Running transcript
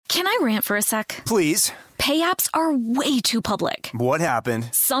Can I rant for a sec? Please. Pay apps are way too public. What happened?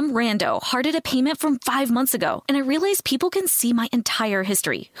 Some rando hearted a payment from 5 months ago, and I realized people can see my entire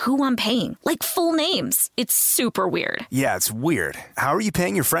history, who I'm paying, like full names. It's super weird. Yeah, it's weird. How are you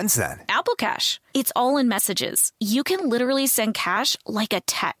paying your friends then? Apple Cash. It's all in messages. You can literally send cash like a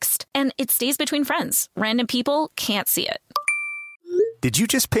text, and it stays between friends. Random people can't see it. Did you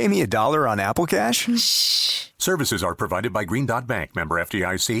just pay me $1 on Apple Cash? Shh. Services are provided by Green Dot Bank. Member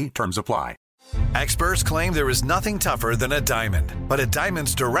FDIC. Terms apply. Experts claim there is nothing tougher than a diamond. But at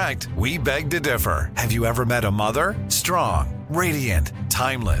Diamonds Direct, we beg to differ. Have you ever met a mother? Strong, radiant,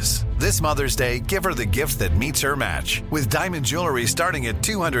 timeless. This Mother's Day, give her the gift that meets her match. With diamond jewelry starting at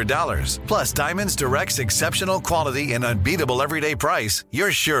 $200. Plus Diamonds Direct's exceptional quality and unbeatable everyday price,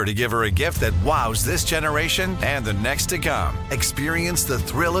 you're sure to give her a gift that wows this generation and the next to come. Experience the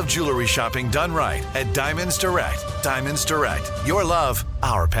thrill of jewelry shopping done right at Diamonds Direct. Diamonds Direct. Your love,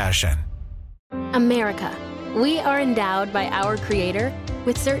 our passion. America. We are endowed by our Creator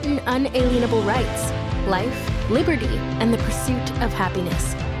with certain unalienable rights: life, liberty, and the pursuit of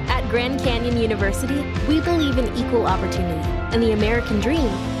happiness. At Grand Canyon University, we believe in equal opportunity, and the American dream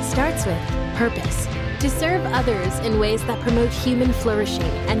starts with purpose. To serve others in ways that promote human flourishing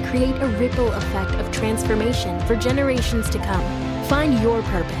and create a ripple effect of transformation for generations to come. Find your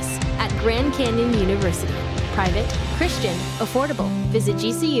purpose at Grand Canyon University. Private, Christian, affordable. Visit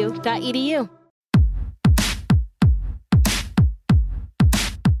gcu.edu.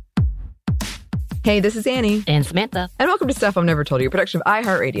 Hey, this is Annie. And Samantha. And welcome to Stuff I've Never Told You, a production of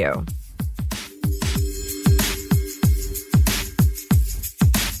iHeartRadio.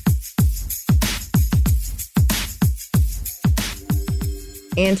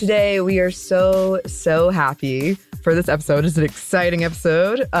 And today we are so happy for this episode. It's an exciting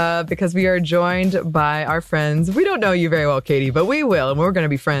episode because we are joined by our friends. We don't know you very well, Katie, but we will, and we're going to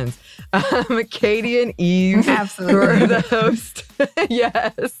be friends. Katie and Eve, absolutely, who are the host.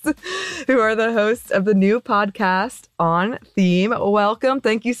 Yes, who are the hosts of the new podcast On Theme. Welcome.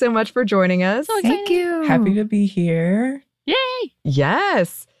 Thank you so much for joining us. Thank you. Happy to be here. Yay!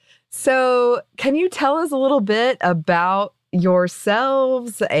 Yes. So can you tell us a little bit about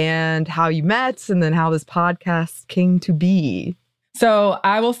yourselves and how you met and then how this podcast came to be? So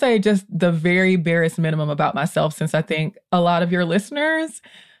I will say just the very barest minimum about myself, since I think a lot of your listeners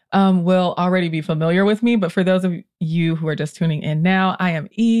will already be familiar with me. But for those of you who are just tuning in now, I am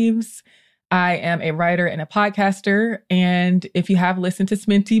Eves. I am a writer and a podcaster. And if you have listened to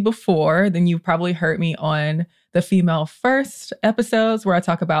Sminty before, then you've probably heard me on the Female First episodes where I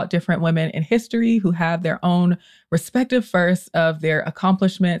talk about different women in history who have their own respective firsts of their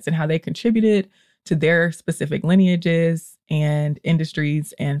accomplishments and how they contributed to their specific lineages and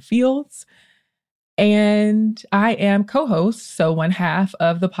industries and fields. And I am co-host, so one half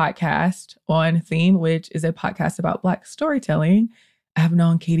of the podcast On Theme, which is a podcast about Black storytelling. I have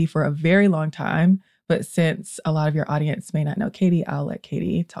known Katie for a very long time, but since a lot of your audience may not know Katie, I'll let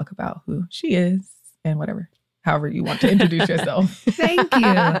Katie talk about who she is and however you want to introduce yourself. Thank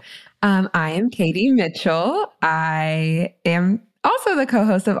you. I am Katie Mitchell. I am also the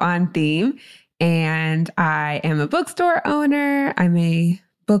co-host of On Theme, and I am a bookstore owner. I'm a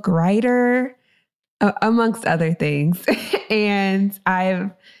book writer, amongst other things. And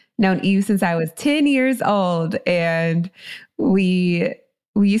I've known Eve since I was 10 years old, and we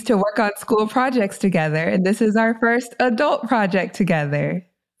used to work on school projects together, and this is our first adult project together.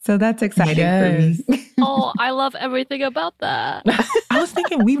 So that's exciting for me. Oh, I love everything about that. I was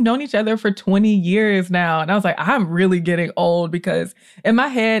thinking we've known each other for 20 years now. And I was like, I'm really getting old because in my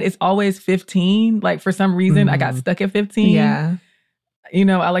head, it's always 15. Like for some reason, I got stuck at 15. Yeah. You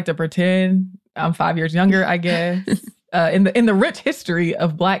know, I like to pretend I'm 5 years younger, I guess. In the rich history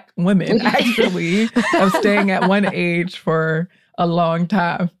of Black women, actually, of staying at one age for a long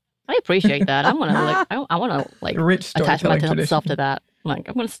time. I appreciate that. I want to rich attach myself tradition. to that. Like,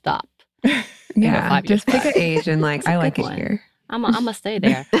 I'm going to stop. Yeah, just pick an age and like, I like it one. here. I'm going to stay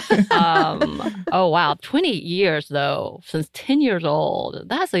there. Oh, wow. 20 years, though, since 10 years old.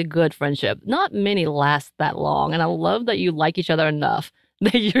 That's a good friendship. Not many last that long. And I love that you like each other enough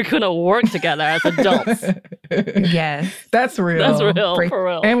that you're going to work together as adults. Yes. That's real. That's real, for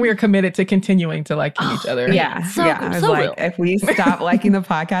real. And we're committed to continuing to liking each other. Yeah. So- yeah. I was so like, real. if we stop liking the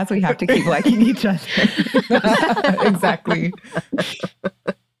podcast, we have to keep liking each other. Exactly.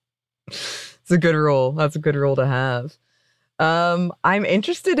 It's a good rule. That's a good rule to have. I'm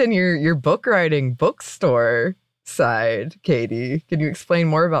interested in your book writing bookstore side, Katie. Can you explain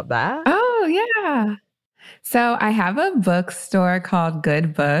more about that? Oh, yeah. So I have a bookstore called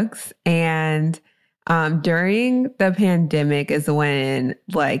Good Books, and During the pandemic is when,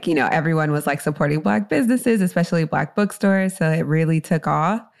 like, you know, everyone was like supporting Black businesses, especially Black bookstores. So it really took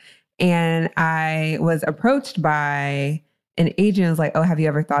off. And I was approached by an agent who was like, oh, have you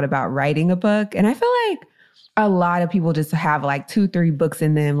ever thought about writing a book? And I feel like a lot of people just have like 2-3 books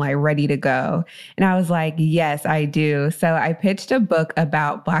in them, like ready to go. And I was like, yes, I do. So I pitched a book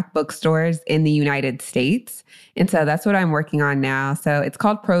about Black bookstores in the United States. And so that's what I'm working on now. So it's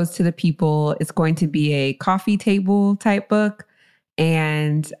called Prose to the People. It's going to be a coffee table type book,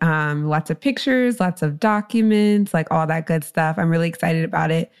 and lots of pictures, lots of documents, like all that good stuff. I'm really excited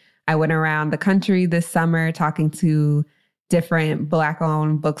about it. I went around the country this summer talking to different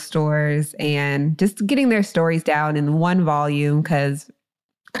Black-owned bookstores and just getting their stories down in one volume, because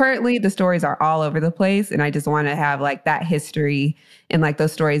currently the stories are all over the place. And I just want to have like that history and like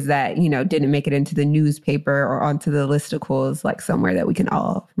those stories that, you know, didn't make it into the newspaper or onto the listicles, like somewhere that we can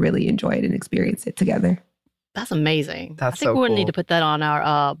all really enjoy it and experience it together. That's amazing. That's I think so we're going to cool. need to put that on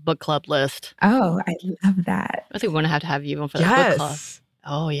our book club list. Oh, I love that. I think we're going to have you on for that book club. Yes.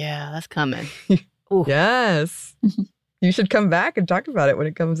 Oh, yeah, that's coming. Ooh. Yes. You should come back and talk about it when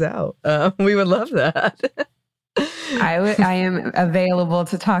it comes out. We would love that. I am available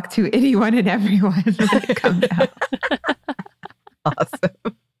to talk to anyone and everyone when it comes out.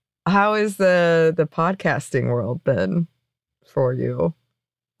 Awesome. How is the podcasting world been for you?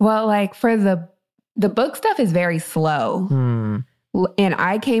 Well, like for the book stuff is very slow. And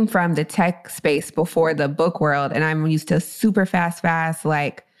I came from the tech space before the book world, and I'm used to super fast,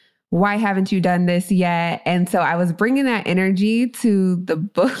 like, why haven't you done this yet? And so I was bringing that energy to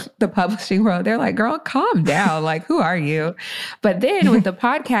the publishing world. They're like, girl, calm down. Like, who are you? But then with the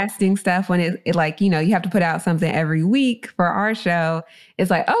podcasting stuff, when it like, you know, you have to put out something every week for our show,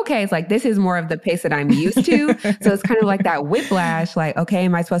 it's like, okay, it's like, this is more of the pace that I'm used to. So it's kind of like that whiplash, like, okay,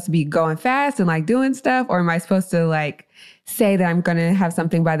 am I supposed to be going fast and like doing stuff? Or am I supposed to like say that I'm going to have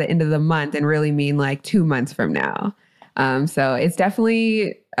something by the end of the month and really mean like 2 months from now? So it's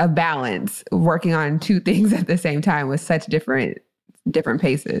definitely a balance working on two things at the same time with such different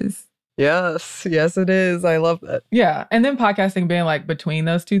paces. Yes, it is. I love that. Yeah. And then podcasting being like between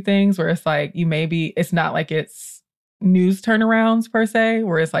those two things where it's like it's not like it's news turnarounds per se,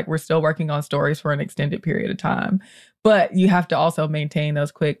 where it's like we're still working on stories for an extended period of time. But you have to also maintain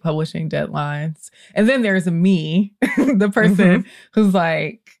those quick publishing deadlines. And then there's me, the person who's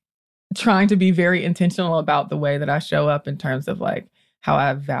like trying to be very intentional about the way that I show up in terms of like how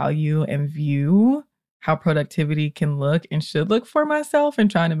I value and view how productivity can look and should look for myself,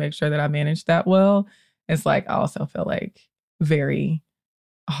 and trying to make sure that I manage that well. It's like, I also feel like very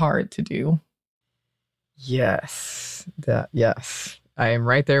hard to do. Yes. I am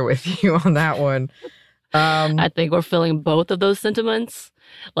right there with you on that one. I think we're feeling both of those sentiments,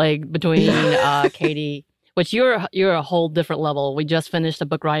 like between Katie, which you're a whole different level. We just finished the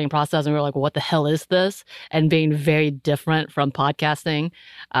book writing process and we were like, what the hell is this? And being very different from podcasting,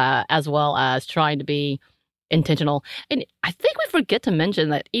 as well as trying to be intentional. And I think we forget to mention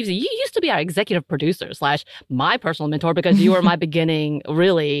that, Evesy, you used to be our executive producer / my personal mentor, because you were my beginning,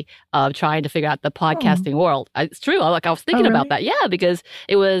 really, of trying to figure out the podcasting world. It's true. I was thinking about that. Yeah, because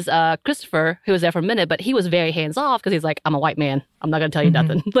it was Christopher who was there for a minute, but he was very hands-off because he's like, I'm a white man. I'm not going to tell you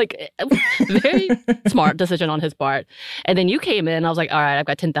nothing. Like, very smart decision on his part. And then you came in and I was like, all right, I've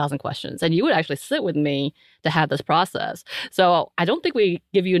got 10,000 questions. And you would actually sit with me to have this process. So I don't think we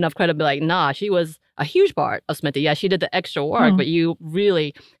give you enough credit to be like, nah, she was a huge part of Smithy. Yeah, she did the extra work, but you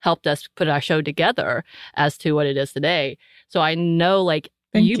really helped us put our show together as to what it is today. So I know, like,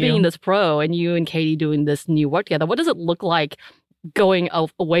 Thank you being this pro and you and Katie doing this new work together, what does it look like going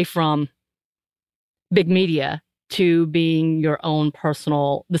away from big media to being your own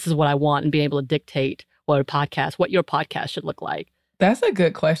personal, this is what I want, and being able to dictate what your podcast should look like? That's a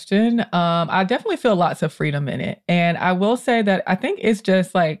good question. I definitely feel lots of freedom in it. And I will say that I think it's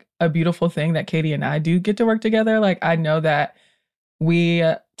just like a beautiful thing that Katie and I do get to work together. Like, I know that we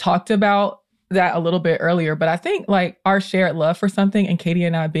talked about that a little bit earlier, but I think like our shared love for something and Katie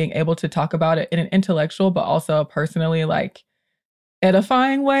and I being able to talk about it in an intellectual, but also personally like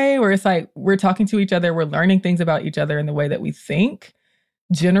edifying way, where it's like we're talking to each other, we're learning things about each other in the way that we think,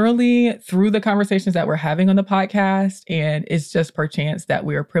 generally through the conversations that we're having on the podcast. And it's just perchance that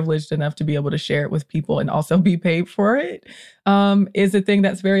we are privileged enough to be able to share it with people and also be paid for it, is a thing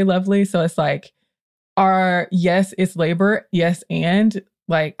that's very lovely. So it's like yes, it's labor. Yes. And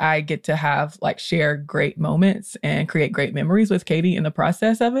like, I get to have like share great moments and create great memories with Katie in the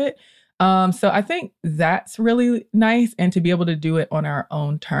process of it. So I think that's really nice, and to be able to do it on our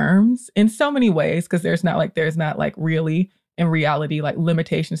own terms in so many ways, because there's not like really in reality, like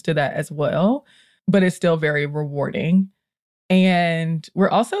limitations to that as well. but it's still very rewarding. And we're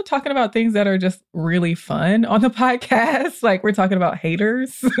also talking about things that are just really fun on the podcast. Like we're talking about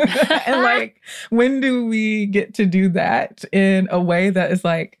haters. And like, when do we get to do that in a way that is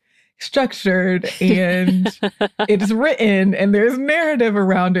like structured and it is written and there's narrative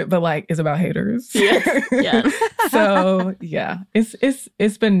around it, but like it's about haters. Yes. So yeah,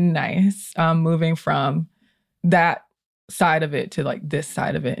 it's been nice moving from that side of it to like this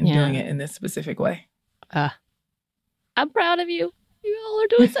side of it and doing it in this specific way. I'm proud of you. You all are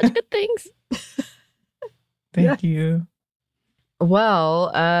doing such good things. Thank you.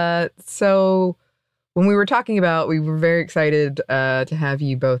 Well, so when we were talking about, we were very excited to have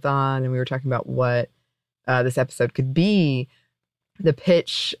you both on, and we were talking about what this episode could be. The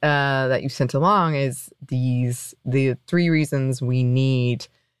pitch that you sent along is the 3 reasons we need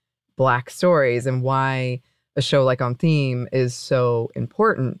Black stories and why a show like On Theme is so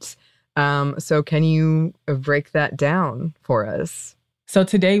important. So can you break that down for us? So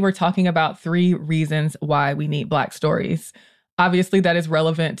today we're talking about 3 reasons why we need Black stories. Obviously, that is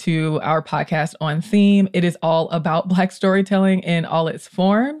relevant to our podcast On Theme. It is all about Black storytelling in all its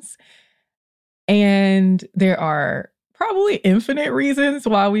forms. And there are probably infinite reasons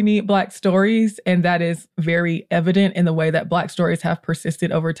why we need Black stories. And that is very evident in the way that Black stories have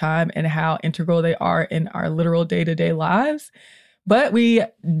persisted over time and how integral they are in our literal day-to-day lives. But we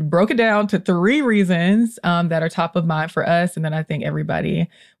broke it down to 3 reasons that are top of mind for us and that I think everybody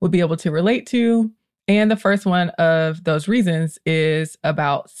would be able to relate to. And the first one of those reasons is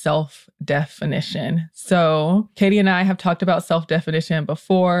about self-definition. So Katie and I have talked about self-definition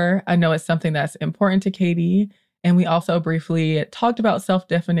before. I know it's something that's important to Katie. And we also briefly talked about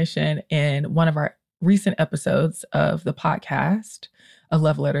self-definition in one of our recent episodes of the podcast, A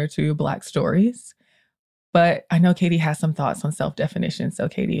Love Letter to Black Stories. But I know Katie has some thoughts on self-definition. So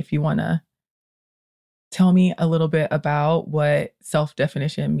Katie, if you want to tell me a little bit about what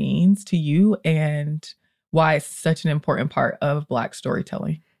self-definition means to you and why it's such an important part of Black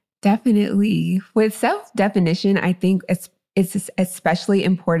storytelling. Definitely. With self-definition, I think it's especially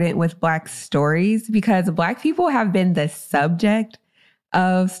important with Black stories because Black people have been the subject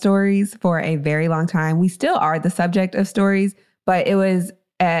of stories for a very long time. We still are the subject of stories, but it was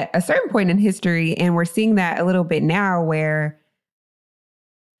at a certain point in history, and we're seeing that a little bit now where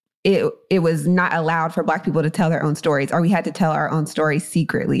it was not allowed for Black people to tell their own stories, or we had to tell our own stories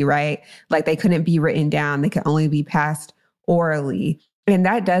secretly, right? Like they couldn't be written down. They could only be passed orally. And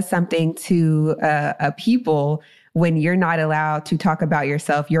that does something to a people when you're not allowed to talk about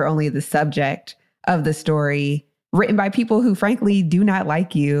yourself. You're only the subject of the story written by people who frankly do not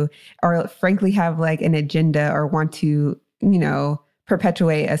like you or frankly have like an agenda or want to,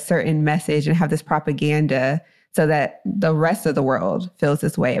 perpetuate a certain message and have this propaganda so that the rest of the world feels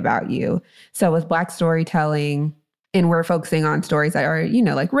this way about you. So with Black storytelling, and we're focusing on stories that are,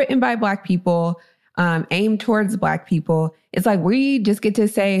 like written by Black people, aimed towards Black people, it's like we just get to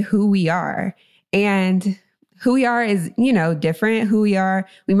say who we are. And who we are is, different. Who we are,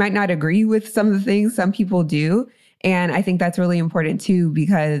 we might not agree with some of the things some people do. And I think that's really important too,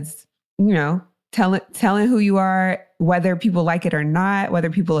 because, telling who you are, whether people like it or not, whether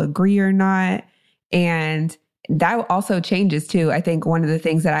people agree or not. And that also changes too. I think one of the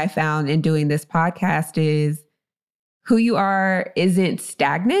things that I found in doing this podcast is who you are isn't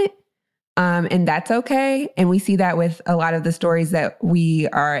stagnant. And that's okay. And we see that with a lot of the stories that we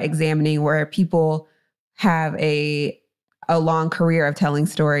are examining where people have a long career of telling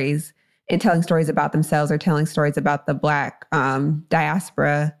stories and telling stories about themselves or telling stories about the Black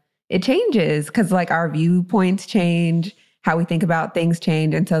diaspora. It changes because like our viewpoints change, how we think about things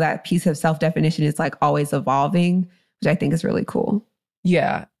change. And so that piece of self-definition is like always evolving, which I think is really cool.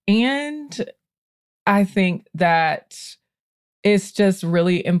 Yeah. And I think that it's just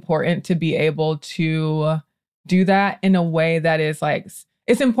really important to be able to do that in a way that is like,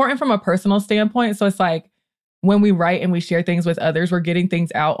 it's important from a personal standpoint. So it's like when we write and we share things with others, we're getting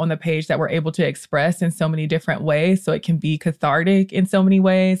things out on the page that we're able to express in so many different ways. So it can be cathartic in so many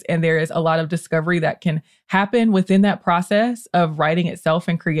ways. And there is a lot of discovery that can happen within that process of writing itself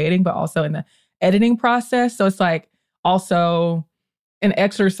and creating, but also in the editing process. So it's like also an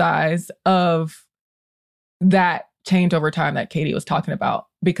exercise of that change over time that Katie was talking about,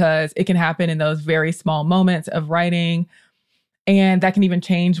 because it can happen in those very small moments of writing. And that can even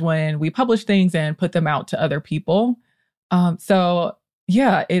change when we publish things and put them out to other people. So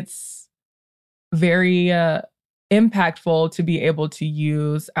yeah, it's very impactful to be able to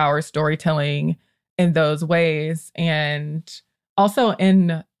use our storytelling in those ways. And also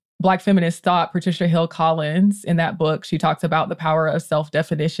in Black feminist thought, Patricia Hill Collins, in that book, she talks about the power of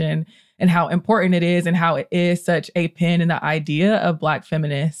self-definition and how important it is and how it is such a pin in the idea of Black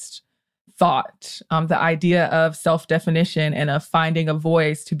feminist thought, the idea of self-definition and of finding a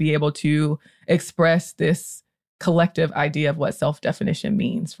voice to be able to express this collective idea of what self-definition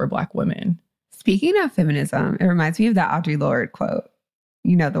means for Black women. Speaking of feminism, it reminds me of that Audre Lorde quote.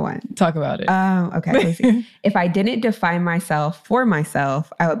 You know the one. Talk about it. Okay. If I didn't define myself for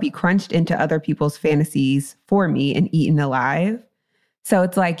myself, I would be crunched into other people's fantasies for me and eaten alive. So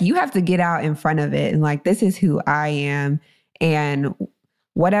it's like you have to get out in front of it and like, this is who I am. And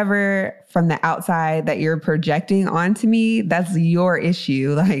whatever from the outside that you're projecting onto me, that's your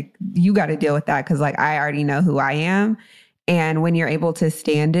issue. Like, you got to deal with that because like I already know who I am. And when you're able to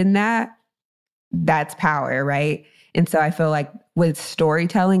stand in that, that's power, right? And so I feel like with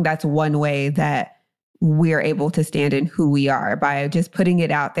storytelling, that's one way that we're able to stand in who we are, by just putting it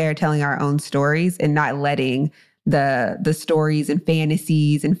out there, telling our own stories and not letting the stories and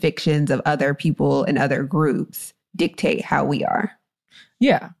fantasies and fictions of other people and other groups dictate how we are.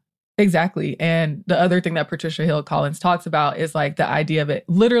 Yeah, exactly. And the other thing that Patricia Hill Collins talks about is like the idea of it,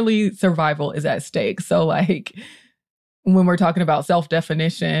 literally survival is at stake. So like when we're talking about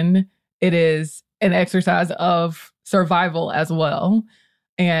self-definition, it is an exercise of survival as well.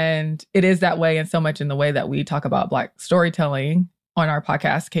 And it is that way in so much in the way that we talk about Black storytelling on our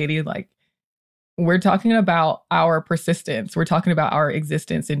podcast, Katie. Like, we're talking about our persistence. We're talking about our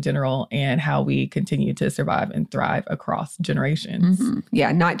existence in general and how we continue to survive and thrive across generations. Mm-hmm.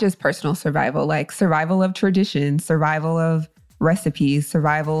 Yeah, not just personal survival, like survival of tradition, survival of recipes,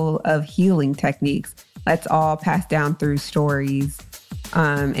 survival of healing techniques. That's all passed down through stories.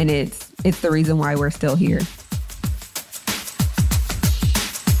 And it's the reason why we're still here.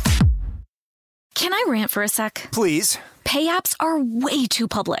 Can I rant for a sec? Please. Pay apps are way too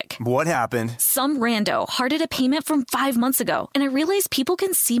public. What happened? Some rando hearted a payment from 5 months ago, and I realized people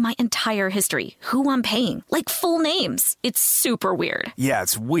can see my entire history, who I'm paying, like full names. It's super weird. Yeah,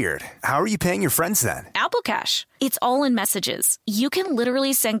 it's weird. How are you paying your friends then? Apple Cash. It's all in messages. You can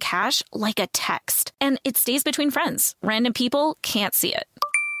literally send cash like a text, and it stays between friends. Random people can't see it.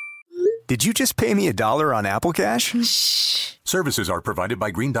 Did you just pay me $1 on Apple Cash? Shh. Services are provided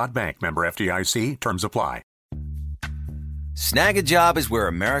by Green Dot Bank, member FDIC. Terms apply. Snag a Job is where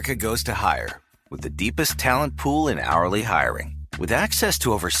America goes to hire, with the deepest talent pool in hourly hiring. With access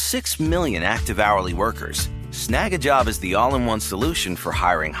to over 6 million active hourly workers, Snag a Job is the all-in-one solution for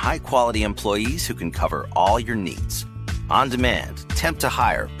hiring high-quality employees who can cover all your needs. On demand, temp to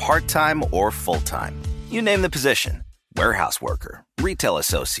hire, part-time or full-time. You name the position. Warehouse worker, retail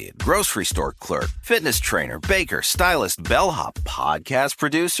associate, grocery store clerk, fitness trainer, baker, stylist, bellhop, podcast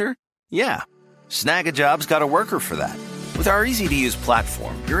producer. Yeah, Snag a Job's got a worker for that. With our easy-to-use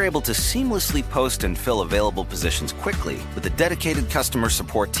platform, you're able to seamlessly post and fill available positions quickly with a dedicated customer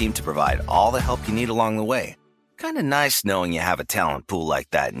support team to provide all the help you need along the way. Kind of nice knowing you have a talent pool like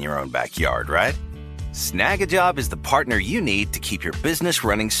that in your own backyard, right? Snag a Job is the partner you need to keep your business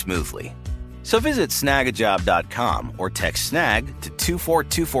running smoothly. So visit snagajob.com or text snag to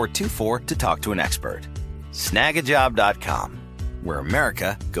 242424 to talk to an expert. Snagajob.com, where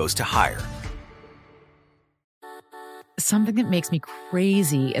America goes to hire. Something that makes me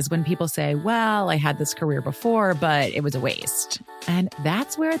crazy is when people say, well, I had this career before, but it was a waste. And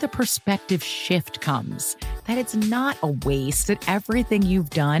that's where the perspective shift comes, that it's not a waste, that everything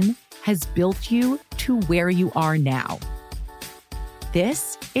you've done has built you to where you are now.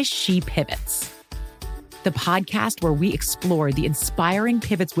 This is She Pivots, the podcast where we explore the inspiring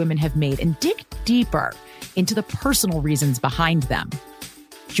pivots women have made and dig deeper into the personal reasons behind them.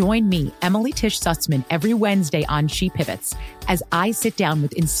 Join me, Emily Tish Sussman, every Wednesday on She Pivots as I sit down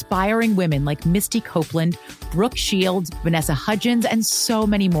with inspiring women like Misty Copeland, Brooke Shields, Vanessa Hudgens, and so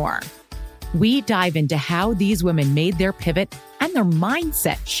many more. We dive into how these women made their pivot and their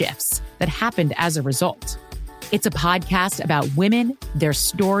mindset shifts that happened as a result. It's a podcast about women, their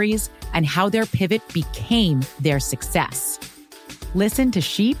stories, and how their pivot became their success. Listen to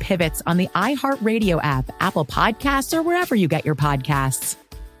She Pivots on the iHeartRadio app, Apple Podcasts, or wherever you get your podcasts.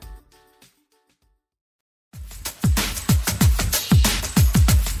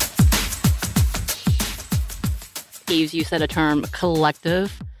 You said a term,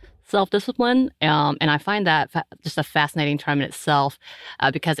 collective self-discipline, and I find that just a fascinating term in itself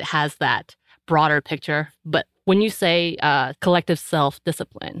because it has that broader picture. But when you say collective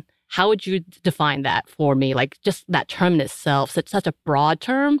self-discipline, how would you define that for me? Like just that term in itself, such a broad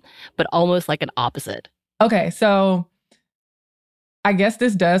term, but almost like an opposite. Okay, so I guess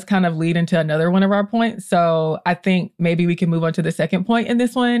this does kind of lead into another one of our points. So I think maybe we can move on to the second point in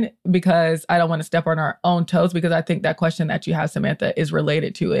this one, because I don't want to step on our own toes, because I think that question that you have, Samantha, is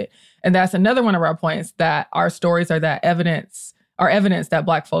related to it. And that's another one of our points, that our stories are evidence that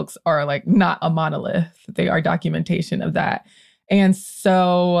Black folks are like not a monolith. They are documentation of that. And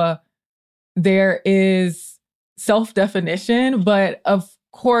so there is self-definition, but of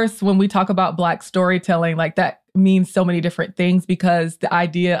course, when we talk about Black storytelling, like that means so many different things, because the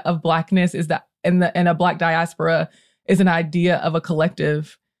idea of Blackness is that in a Black diaspora is an idea of a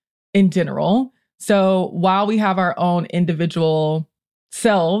collective in general. So while we have our own individual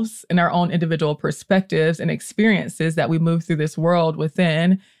selves and our own individual perspectives and experiences that we move through this world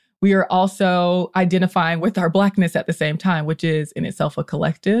within, we are also identifying with our Blackness at the same time, which is in itself a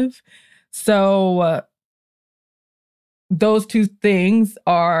collective. So those two things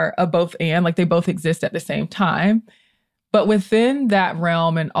are a both and, like they both exist at the same time. But within that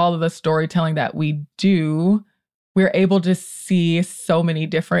realm and all of the storytelling that we do, we're able to see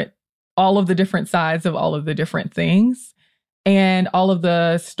all of the different sides of all of the different things. And all of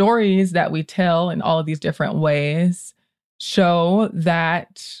the stories that we tell in all of these different ways show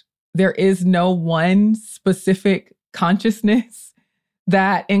that there is no one specific consciousness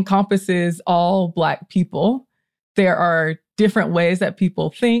that encompasses all Black people. There are different ways that people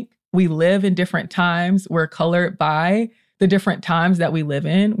think. We live in different times. We're colored by the different times that we live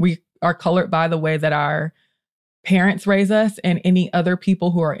in. We are colored by the way that our parents raise us, and any other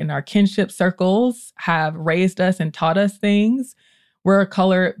people who are in our kinship circles have raised us and taught us things. We're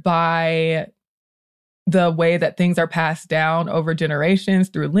colored by the way that things are passed down over generations,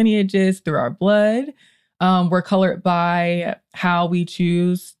 through lineages, through our blood. We're colored by how we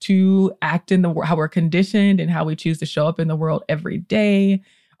choose to act in the world, how we're conditioned, and how we choose to show up in the world every day,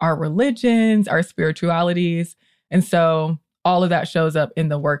 our religions, our spiritualities. And so all of that shows up in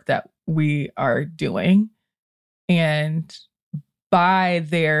the work that we are doing. And by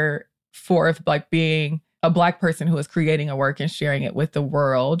therefore, like being a Black person who is creating a work and sharing it with the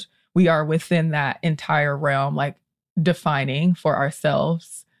world, we are within that entire realm, like defining for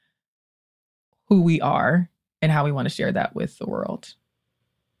ourselves who we are and how we want to share that with the world.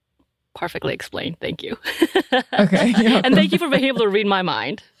 Perfectly explained. Thank you. Okay. And thank you for being able to read my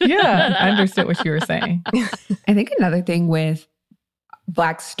mind. Yeah, I understood what you were saying. I think another thing with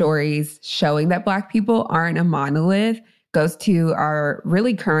Black stories showing that Black people aren't a monolith goes to our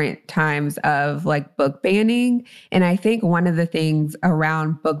really current times of like book banning. And I think one of the things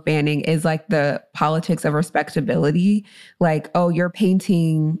around book banning is like the politics of respectability. Like, oh, you're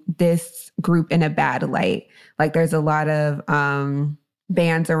painting this group in a bad light. Like there's a lot of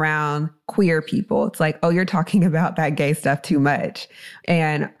bans around queer people. It's like, oh, you're talking about that gay stuff too much.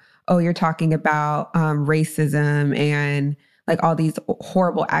 And, oh, you're talking about racism and like all these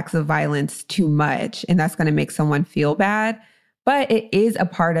horrible acts of violence too much. And that's going to make someone feel bad. But it is a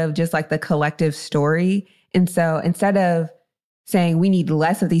part of just like the collective story. And so instead of saying we need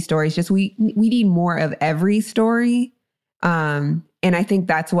less of these stories, just we need more of every story. And I think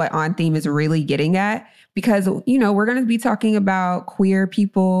that's what On Theme is really getting at, because, you know, we're going to be talking about queer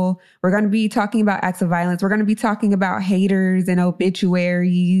people. We're going to be talking about acts of violence. We're going to be talking about haters and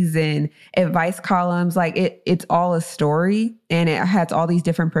obituaries and advice columns. Like it's all a story, and it has all these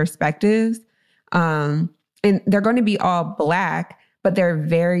different perspectives. And they're going to be all Black, but they're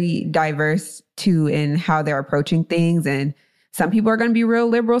very diverse too in how they're approaching things. And some people are going to be real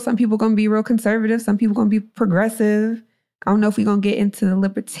liberal. Some people are going to be real conservative. Some people are going to be progressive. I don't know if we're going to get into the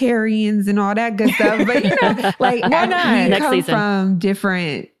libertarians and all that good stuff, but you know, like why not? We come from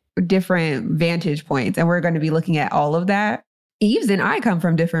different vantage points, and we're going to be looking at all of that. Eves and I come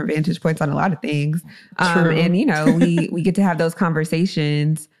from different vantage points on a lot of things. And you know, we get to have those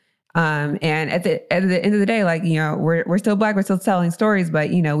conversations. And at the end of the day, like, you know, we're still Black, we're still telling stories, but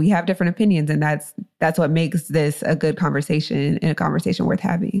you know, we have different opinions, and that's what makes this a good conversation and a conversation worth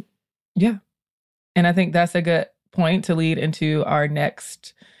having. Yeah. And I think that's a good point to lead into our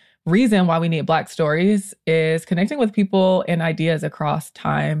next reason why we need Black stories, is connecting with people and ideas across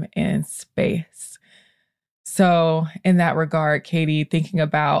time and space. So in that regard, Katie, thinking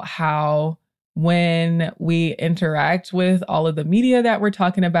about how when we interact with all of the media that we're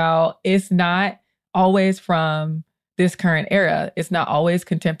talking about, it's not always from this current era. It's not always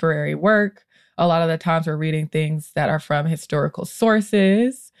contemporary work. A lot of the times we're reading things that are from historical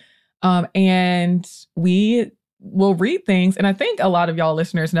sources. And we will read things. And I think a lot of y'all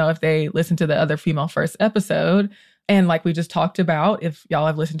listeners know, if they listen to the other Female First episode, and like we just talked about, if y'all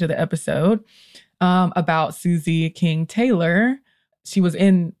have listened to the episode about Susie King Taylor, she was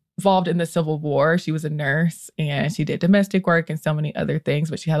in involved in the Civil War. She was a nurse and she did domestic work and so many other things,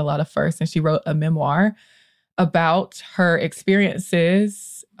 but she had a lot of firsts. And she wrote a memoir about her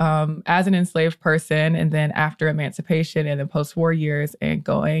experiences as an enslaved person, and then after emancipation and the post-war years and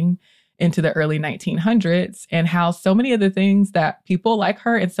going into the early 1900s, and how so many of the things that people like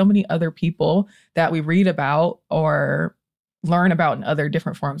her and so many other people that we read about or learn about in other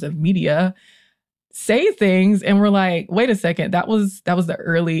different forms of media say things, and we're like, wait a second, that was the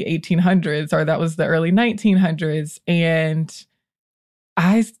early 1800s, or that was the early 1900s. And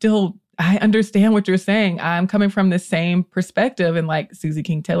I understand what you're saying. I'm coming from the same perspective. And like Susie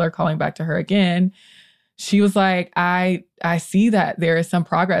King Taylor, calling back to her again, she was like, I see that there is some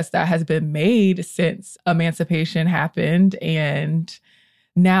progress that has been made since emancipation happened. And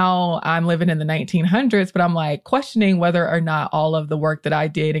now I'm living in the 1900s, but I'm like questioning whether or not all of the work that I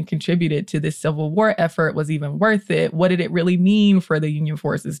did and contributed to this Civil War effort was even worth it. What did it really mean for the Union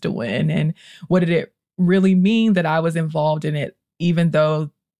forces to win? And what did it really mean that I was involved in it, even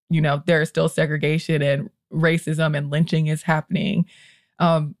though, you know, there is still segregation and racism and lynching is happening?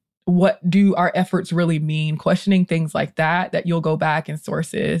 What do our efforts really mean? Questioning things like that you'll go back in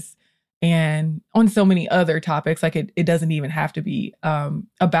sources and on so many other topics. Like it doesn't even have to be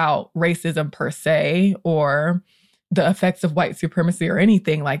about racism per se or the effects of white supremacy or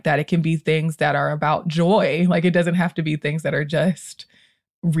anything like that. It can be things that are about joy. Like it doesn't have to be things that are just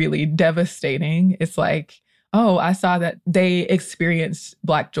really devastating. It's like, oh, I saw that they experienced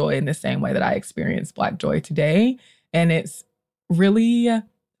Black joy in the same way that I experienced Black joy today. And it's really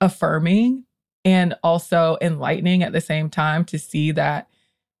affirming and also enlightening at the same time to see that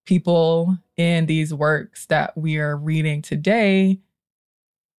people in these works that we are reading today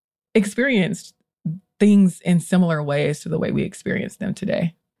experienced things in similar ways to the way we experience them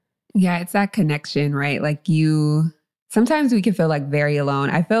today. Yeah, it's that connection, right? Like sometimes we can feel like very alone.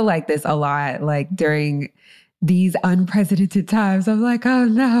 I feel like this a lot, like during these unprecedented times. I'm like, oh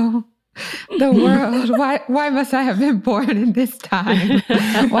no, the world, why must I have been born in this time?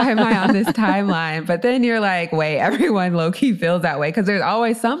 Why am I on this timeline? But then you're like, wait, everyone low-key feels that way because there's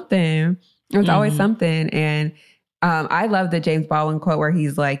always something. There's always something. And I love the James Baldwin quote where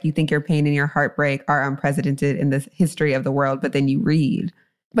he's like, you think your pain and your heartbreak are unprecedented in the history of the world, but then you read.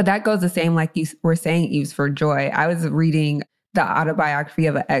 But that goes the same like you were saying, Eves, for joy. I was reading the autobiography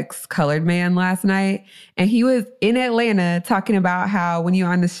of an ex-colored man last night. And he was in Atlanta talking about how when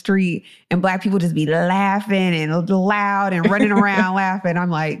you're on the street and Black people just be laughing and loud and running around laughing. I'm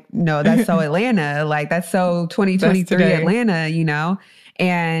like, no, that's so Atlanta. Like that's so 2023 Atlanta, you know?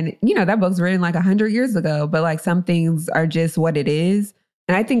 And, you know, that book's written like 100 years ago, but like some things are just what it is.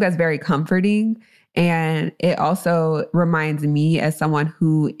 And I think that's very comforting. And it also reminds me as someone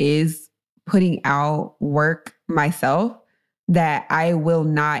who is putting out work myself that I will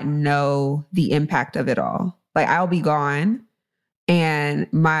not know the impact of it all. Like I'll be gone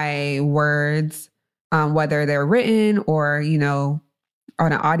and my words, whether they're written or, you know,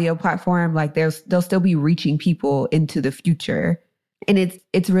 on an audio platform, like they'll still be reaching people into the future. And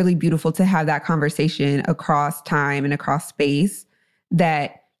it's really beautiful to have that conversation across time and across space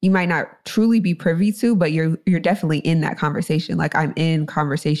that you might not truly be privy to, but you're definitely in that conversation. Like I'm in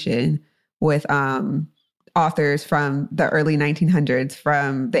conversation with authors from the early 1900s,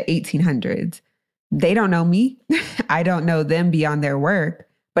 from the 1800s. They don't know me. I don't know them beyond their work,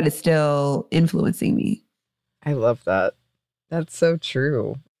 but it's still influencing me. I love that. That's so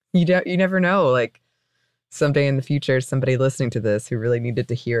true. You never know, like someday in the future, somebody listening to this who really needed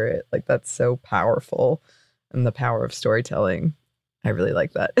to hear it. Like that's so powerful, and the power of storytelling. I really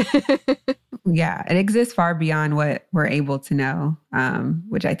like that. Yeah, it exists far beyond what we're able to know,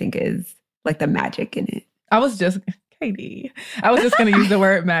 which I think is like the magic in it. Katie, I was just going to use the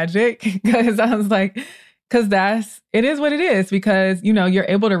word magic because I was like, it is what it is, because, you know, you're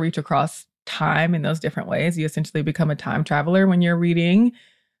able to reach across time in those different ways. You essentially become a time traveler when you're reading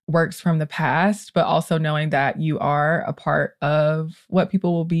works from the past, but also knowing that you are a part of what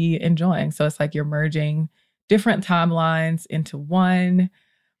people will be enjoying. So it's like you're merging different timelines into one.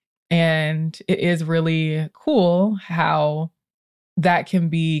 And it is really cool how that can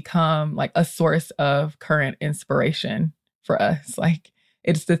become like a source of current inspiration for us. Like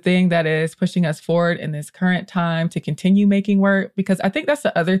it's the thing that is pushing us forward in this current time to continue making work. Because I think that's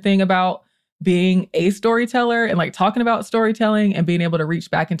the other thing about being a storyteller and like talking about storytelling and being able to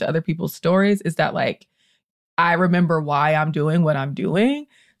reach back into other people's stories is that like, I remember why I'm doing what I'm doing.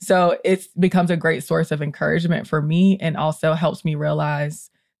 So it becomes a great source of encouragement for me, and also helps me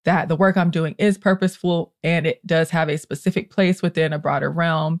realize that the work I'm doing is purposeful and it does have a specific place within a broader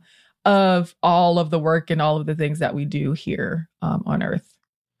realm of all of the work and all of the things that we do here on Earth.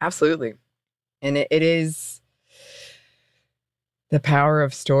 Absolutely. And it is the power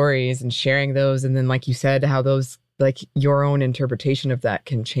of stories and sharing those. And then, like you said, how those, like your own interpretation of that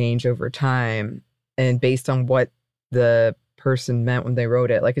can change over time and based on what the person meant when they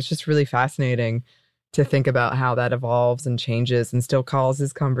wrote it. Like, it's just really fascinating to think about how that evolves and changes and still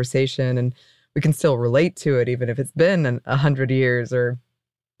causes conversation. And we can still relate to it, even if it's been 100 years or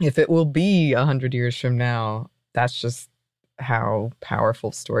if it will be 100 years from now. That's just how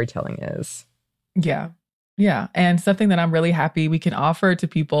powerful storytelling is. Yeah. Yeah. And something that I'm really happy we can offer to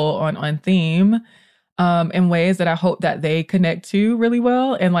people on Theme in ways that I hope that they connect to really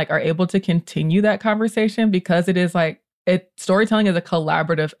well and like are able to continue that conversation, because it is like, storytelling is a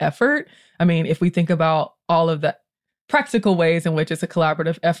collaborative effort. I mean, if we think about all of the practical ways in which it's a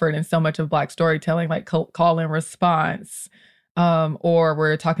collaborative effort and so much of Black storytelling, like call and response, or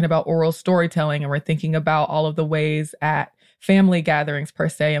we're talking about oral storytelling and we're thinking about all of the ways at family gatherings per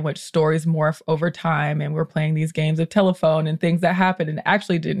se, in which stories morph over time, and we're playing these games of telephone and things that happen and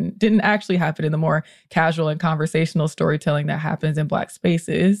actually didn't actually happen in the more casual and conversational storytelling that happens in Black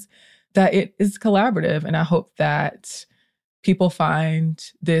spaces, that it is collaborative. And I hope that people find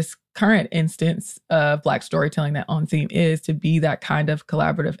this current instance of Black storytelling that On Theme is to be that kind of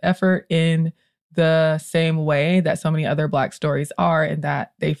collaborative effort in the same way that so many other Black stories are, and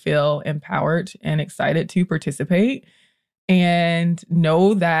that they feel empowered and excited to participate and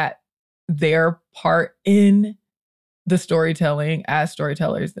know that their part in the storytelling as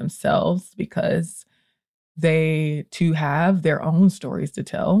storytellers themselves, because they too have their own stories to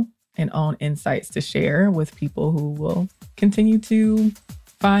tell and own insights to share with people who will continue to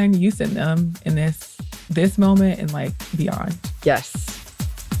find use in them in this moment and like beyond. Yes.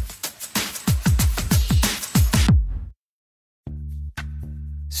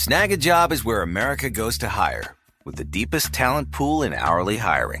 Snag a Job is where America goes to hire, with the deepest talent pool in hourly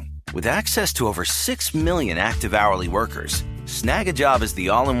hiring. With access to over 6 million active hourly workers, Snag a Job is the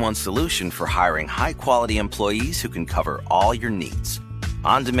all-in-one solution for hiring high-quality employees who can cover all your needs.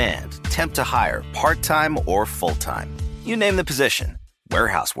 On demand, temp to hire, part-time or full-time. You name the position.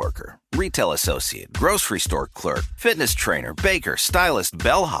 Warehouse worker, retail associate, grocery store clerk, fitness trainer, baker, stylist,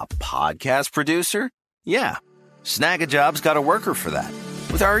 bellhop, podcast producer. Yeah, Snag a Job's got a worker for that.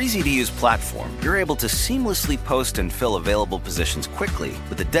 With our easy-to-use platform, you're able to seamlessly post and fill available positions quickly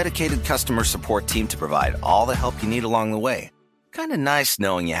with a dedicated customer support team to provide all the help you need along the way. Kind of nice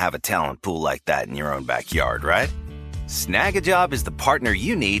knowing you have a talent pool like that in your own backyard, right? Snag a Job is the partner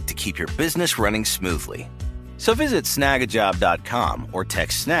you need to keep your business running smoothly. So visit snagajob.com or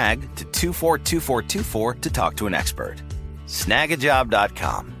text snag to 242424 to talk to an expert.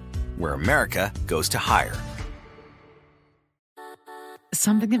 Snagajob.com, where America goes to hire.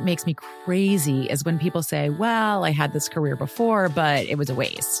 Something that makes me crazy is when people say, well, I had this career before, but it was a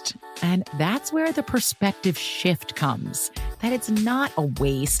waste. And that's where the perspective shift comes, that it's not a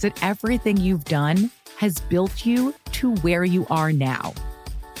waste, that everything you've done has built you to where you are now.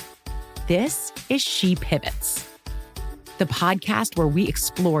 This is She Pivots, the podcast where we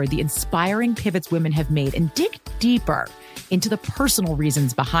explore the inspiring pivots women have made and dig deeper into the personal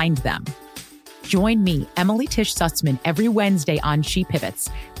reasons behind them. Join me, Emily Tish Sussman, every Wednesday on She Pivots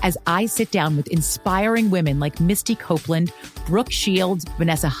as I sit down with inspiring women like Misty Copeland, Brooke Shields,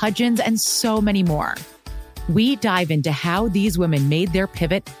 Vanessa Hudgens, and so many more. We dive into how these women made their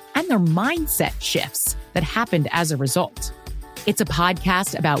pivot and their mindset shifts that happened as a result. It's a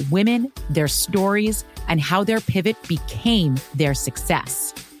podcast about women, their stories, and how their pivot became their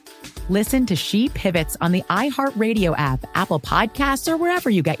success. Listen to She Pivots on the iHeartRadio app, Apple Podcasts, or wherever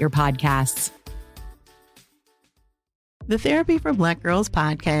you get your podcasts. The Therapy for Black Girls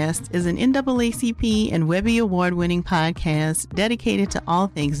podcast is an NAACP and Webby Award-winning podcast dedicated to all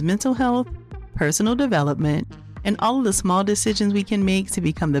things mental health, personal development, and all of the small decisions we can make to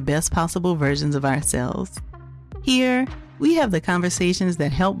become the best possible versions of ourselves. Here, we have the conversations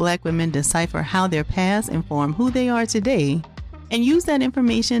that help Black women decipher how their past inform who they are today and use that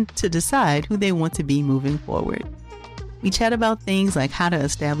information to decide who they want to be moving forward. We chat about things like how to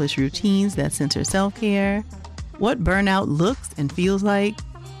establish routines that center self-care, what burnout looks and feels like,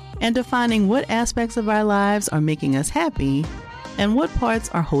 and defining what aspects of our lives are making us happy and what parts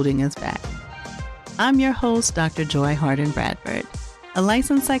are holding us back. I'm your host, Dr. Joy Harden Bradford, a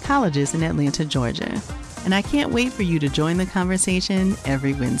licensed psychologist in Atlanta, Georgia, and I can't wait for you to join the conversation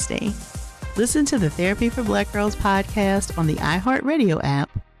every Wednesday. Listen to the Therapy for Black Girls podcast on the iHeartRadio app,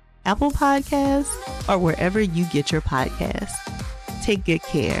 Apple Podcasts, or wherever you get your podcasts. Take good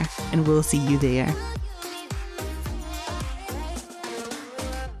care, and we'll see you there.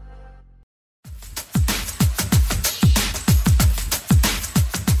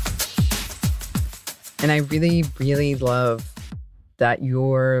 And I really, really love that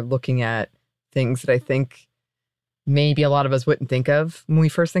you're looking at things that I think maybe a lot of us wouldn't think of when we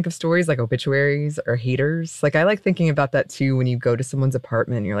first think of stories like obituaries or haters. Like, I like thinking about that too when you go to someone's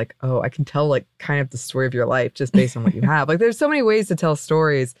apartment and you're like, oh, I can tell like kind of the story of your life just based on what you have. Like, there's so many ways to tell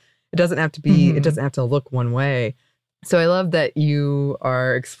stories. It doesn't have to be, it doesn't have to look one way. So I love that you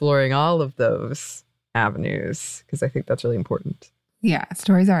are exploring all of those avenues because I think that's really important. Yeah,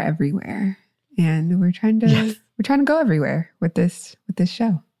 stories are everywhere. And we're trying to go everywhere with this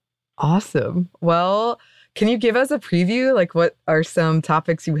show. Awesome. Well, can you give us a preview? Like, what are some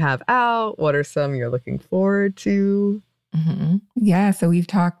topics you have out? What are some you're looking forward to? Yeah, so we've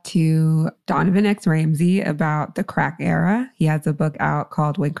talked to Donovan X. Ramsey about the crack era. He has a book out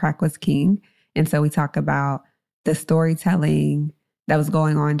called When Crack Was King. And so we talk about the storytelling that was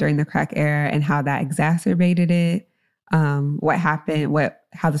going on during the crack era and how that exacerbated it. What happened,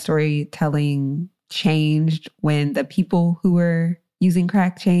 how the storytelling changed when the people who were using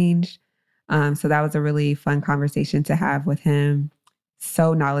crack changed. So that was a really fun conversation to have with him.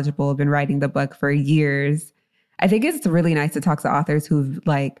 So knowledgeable, been writing the book for years. I think it's really nice to talk to authors who've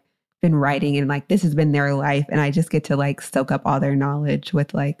like been writing and like this has been their life. And I just get to like soak up all their knowledge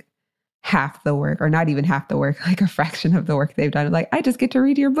with like half the work, or not even half the work, like a fraction of the work they've done. Like, I just get to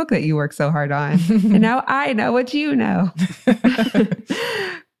read your book that you worked so hard on. And now I know what you know.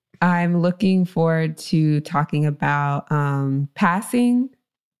 I'm looking forward to talking about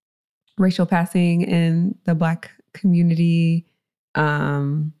racial passing in the Black community.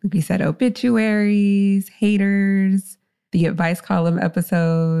 Like we said, obituaries, haters, the advice column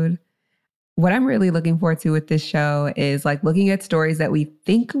episode. What I'm really looking forward to with this show is like looking at stories that we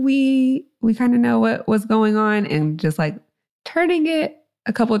think we kind of know what was going on and just like turning it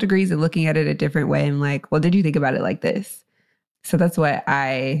a couple of degrees and looking at it a different way and like, well, did you think about it like this? So that's what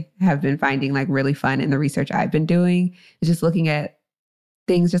I have been finding like really fun in the research I've been doing, is just looking at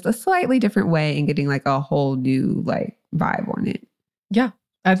things just a slightly different way and getting like a whole new like vibe on it. Yeah,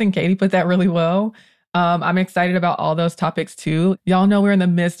 I think Katie put that really well. I'm excited about all those topics too. Y'all know we're in the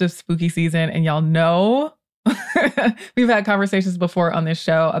midst of spooky season, and y'all know we've had conversations before on this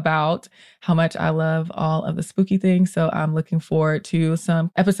show about how much I love all of the spooky things. So I'm looking forward to some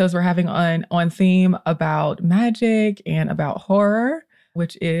episodes we're having on theme about magic and about horror,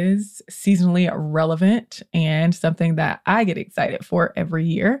 which is seasonally relevant and something that I get excited for every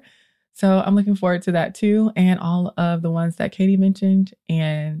year. So I'm looking forward to that too, and all of the ones that Katie mentioned.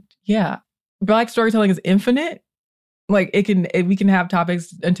 And yeah, Black storytelling is infinite. Like we can have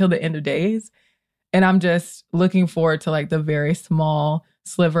topics until the end of days. And I'm just looking forward to like the very small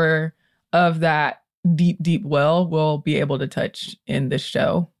sliver of that deep, deep well we'll be able to touch in this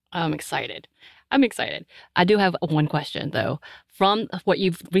show. I'm excited. I do have one question though. From what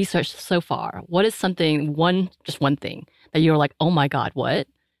you've researched so far, what is just one thing that you're like, oh my God, what?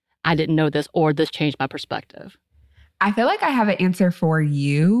 I didn't know this, or this changed my perspective? I feel like I have an answer for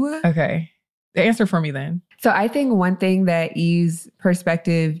you. Okay. The answer for me then. So I think one thing that Eve's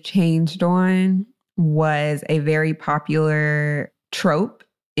perspective changed on was a very popular trope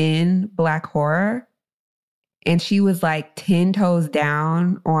in Black horror. And she was like 10 toes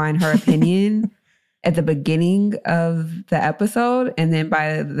down on her opinion at the beginning of the episode. And then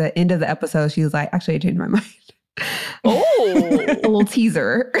by the end of the episode, she was like, actually, I changed my mind. Oh, a little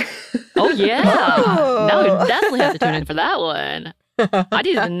teaser. Oh, yeah. Now we definitely have to tune in for that one. I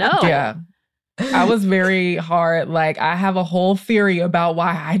didn't even know. Yeah. I was very hard. Like, I have a whole theory about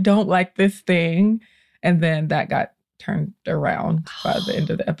why I don't like this thing. And then that got turned around by the end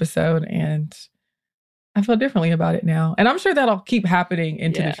of the episode. And I feel differently about it now. And I'm sure that'll keep happening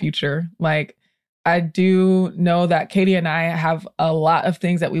into the future. Like, I do know that Katie and I have a lot of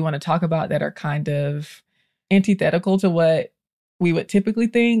things that we want to talk about that are kind of antithetical to what we would typically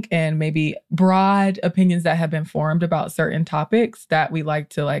think, and maybe broad opinions that have been formed about certain topics that we like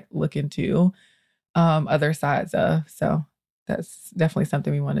to like look into other sides of. So that's definitely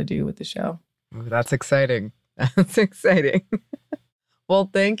something we want to do with the show. Ooh, that's exciting. That's exciting. Well,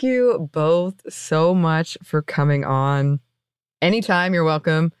 thank you both so much for coming on. Anytime, you're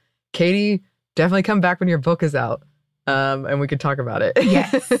welcome. Katie, definitely come back when your book is out, and we can talk about it.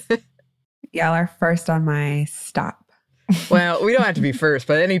 Yes. Y'all are first on my stop. Well, we don't have to be first,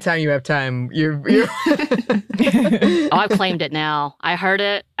 but anytime you have time, you're... Oh, I've claimed it now. I heard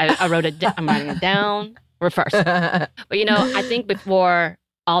it. I wrote it. I'm writing it down. We're first. But, you know, I think before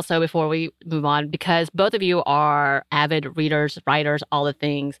we move on, because both of you are avid readers, writers, all the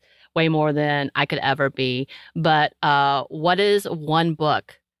things, way more than I could ever be. But what is one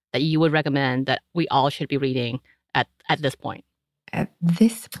book that you would recommend that we all should be reading at this point? at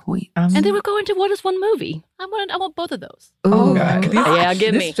this point. And then we'll go into what is one movie. I want both of those. Oh, God.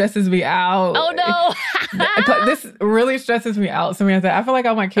 Give this me. Stresses me out. Oh, no. This really stresses me out, Samantha. I feel like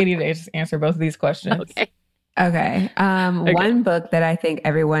I want Katie to just answer both of these questions. Okay. One book that I think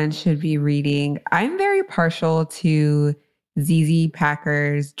everyone should be reading. I'm very partial to ZZ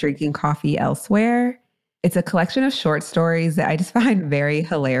Packer's Drinking Coffee Elsewhere. It's a collection of short stories that I just find very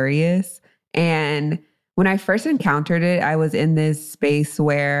hilarious. And when I first encountered it, I was in this space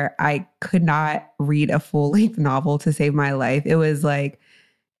where I could not read a full-length novel to save my life. It was like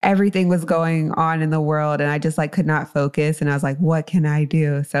everything was going on in the world and I just like could not focus. And I was like, what can I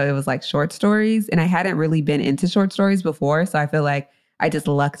do? So it was like short stories. And I hadn't really been into short stories before. So I feel like I just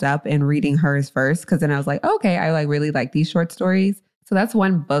lucked up in reading hers first. Cause then I was like, okay, I like really like these short stories. So that's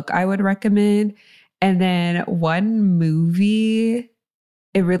one book I would recommend. And then one movie,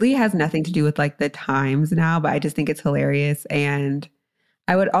 it really has nothing to do with like the times now, but I just think it's hilarious. And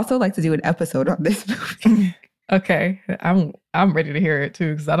I would also like to do an episode on this movie. Okay. I'm ready to hear it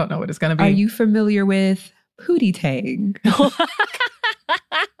too, because I don't know what it's going to be. Are you familiar with Pootie Tang?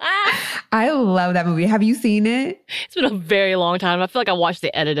 I love that movie. Have you seen it? It's been a very long time. I feel like I watched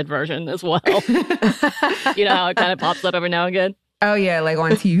the edited version as well. You know how it kind of pops up every now and again? Oh, yeah, like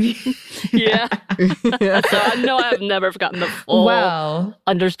on TV. Yeah. So I know I have never forgotten the full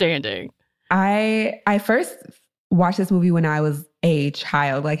understanding. I first watched this movie when I was a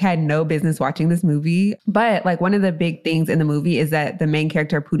child, like had no business watching this movie. But like one of the big things in the movie is that the main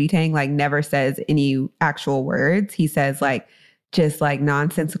character, Pootie Tang, like never says any actual words. He says like just like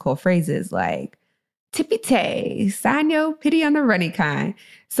nonsensical phrases like tippy tay, sanyo, pity on the runny kind.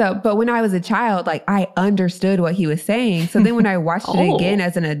 So, but when I was a child, like I understood what he was saying. So then when I watched it again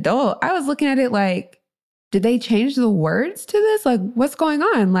as an adult, I was looking at it like, did they change the words to this? Like, what's going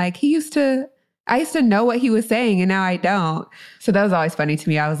on? Like I used to know what he was saying and now I don't. So that was always funny to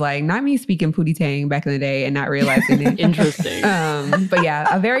me. I was like, not me speaking Pootie Tang back in the day and not realizing it. Interesting. But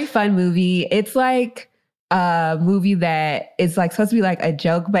yeah, a very fun movie. It's like a movie that is like supposed to be like a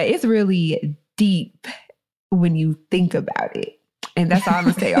joke, but it's really deep when you think about it. And that's all I'm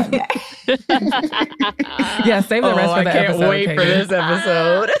going to say on that. Yeah, save the rest for the episode. I can't wait for this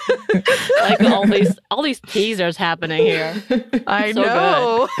episode. Like all these teasers happening here. I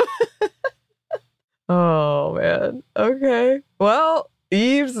know. Oh, man. Okay. Well,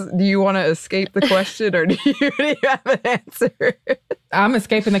 Eves, do you want to escape the question or do you have an answer? I'm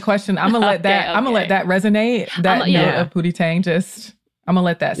escaping the question. I'm going to let that I'm going to let that resonate. That note of Pootie Tang just I'm going to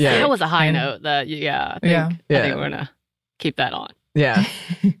let that stay. That was a high note that I think we're going to keep that on. Yeah.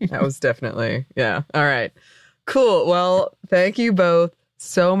 That was definitely. Yeah. All right. Cool. Well, thank you both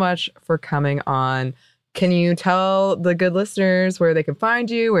so much for coming on. Can you tell the good listeners where they can find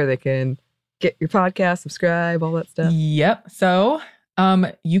you, where they can get your podcast, subscribe, all that stuff? Yep. So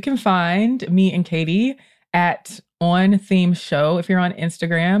you can find me and Katie at On Theme Show. If you're on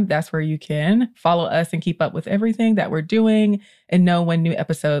Instagram, that's where you can follow us and keep up with everything that we're doing and know when new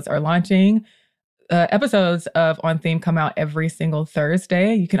episodes are launching. Episodes of On Theme come out every single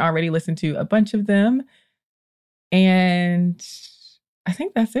Thursday. You can already listen to a bunch of them. And I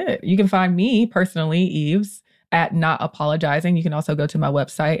think that's it. You can find me personally, Eves, at Not Apologizing. You can also go to my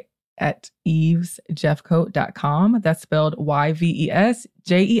website at evesjeffcoat.com. That's spelled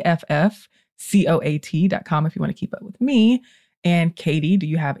YVESJEFFCOAT.com if you want to keep up with me. And Katie, do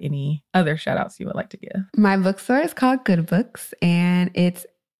you have any other shout outs you would like to give? My bookstore is called Good Books and it's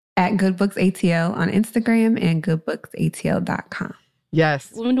at Good Books ATL on Instagram and goodbooksatl.com. Yes.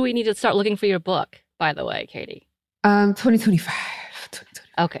 When do we need to start looking for your book, by the way, Katie? 2025.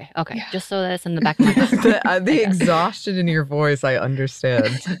 Okay. Yeah. Just so that it's in the back of my head. The exhaustion in your voice, I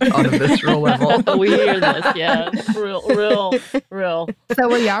understand on a visceral level. We hear this, yeah. Real. So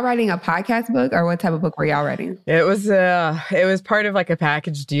were y'all writing a podcast book or what type of book were y'all writing? It was part of like a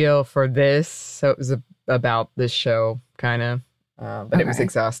package deal for this. So it was about this show, kind of. But it was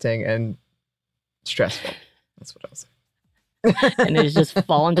exhausting and stressful. That's what I was saying. And it's just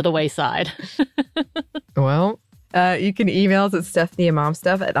fallen to the wayside. Well, you can email us at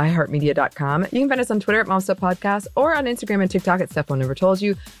stephanie@momstuff@iheartmedia.com. You can find us on Twitter at momstuffpodcast or on Instagram and TikTok at Steph One Never Told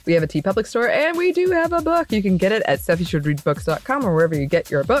You. We have a TeePublic store and we do have a book. You can get it at StephyShouldReadBooks.com or wherever you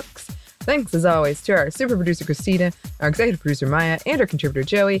get your books. Thanks, as always, to our super producer, Christina, our executive producer, Maya, and our contributor,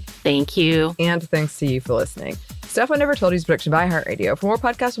 Joey. Thank you. And thanks to you for listening. Steph One Never Told You is a production by iHeartRadio. For more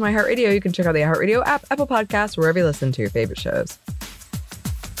podcasts from iHeartRadio, you can check out the iHeartRadio app, Apple Podcasts, wherever you listen to your favorite shows.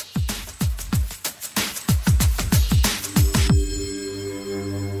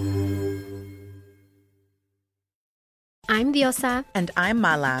 I'm Diosa. And I'm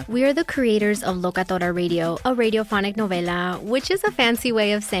Mala. We are the creators of Locatora Radio, a radiophonic novela, which is a fancy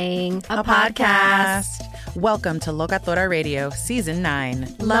way of saying a podcast. Welcome to Locatora Radio, Season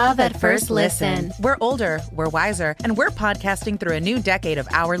 9. Love at first listen. We're older, we're wiser, and we're podcasting through a new decade of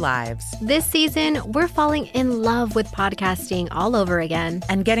our lives. This season, we're falling in love with podcasting all over again.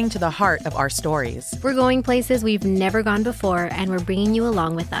 And getting to the heart of our stories. We're going places we've never gone before, and we're bringing you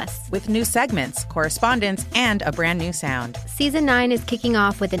along with us. With new segments, correspondence, and a brand new sound. Season 9 is kicking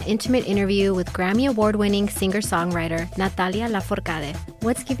off with an intimate interview with Grammy Award-winning singer-songwriter Natalia Lafourcade.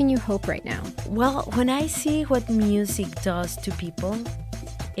 What's giving you hope right now? Well, when I see what music does to people,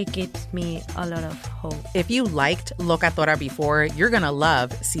 it gives me a lot of hope. If you liked Locatora before, you're going to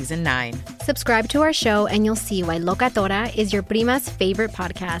love Season 9. Subscribe to our show and you'll see why Locatora is your prima's favorite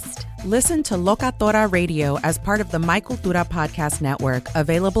podcast. Listen to Locatora Radio as part of the My Cultura Podcast Network,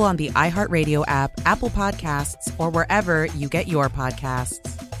 available on the iHeartRadio app, Apple Podcasts, or wherever you get your podcasts.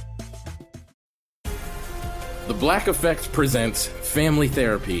 The Black Effect presents Family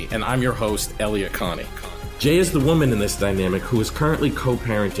Therapy, and I'm your host, Elliot Connie. Jay is the woman in this dynamic who is currently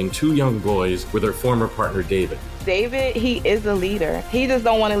co-parenting 2 young boys with her former partner, David. David, he is a leader. He just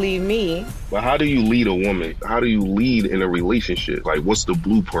don't want to leave me. But how do you lead a woman? How do you lead in a relationship? Like, what's the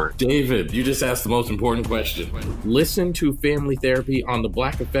blueprint? David, you just asked the most important question. Listen to Family Therapy on the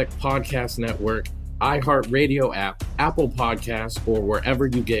Black Effect Podcast Network, iHeartRadio app, Apple Podcasts, or wherever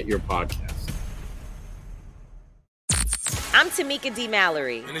you get your podcasts. I'm Tamika D.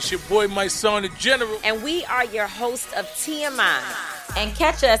 Mallory. And it's your boy, my son, the General. And we are your hosts of TMI. And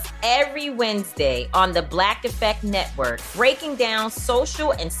catch us every Wednesday on the Black Effect Network, breaking down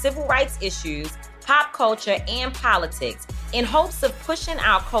social and civil rights issues, pop culture, and politics in hopes of pushing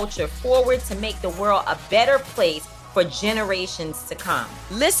our culture forward to make the world a better place for generations to come.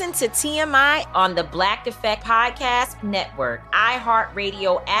 Listen to TMI on the Black Effect Podcast Network,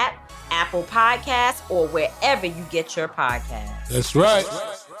 iHeartRadio app, Apple Podcasts, or wherever you get your podcasts. That's right.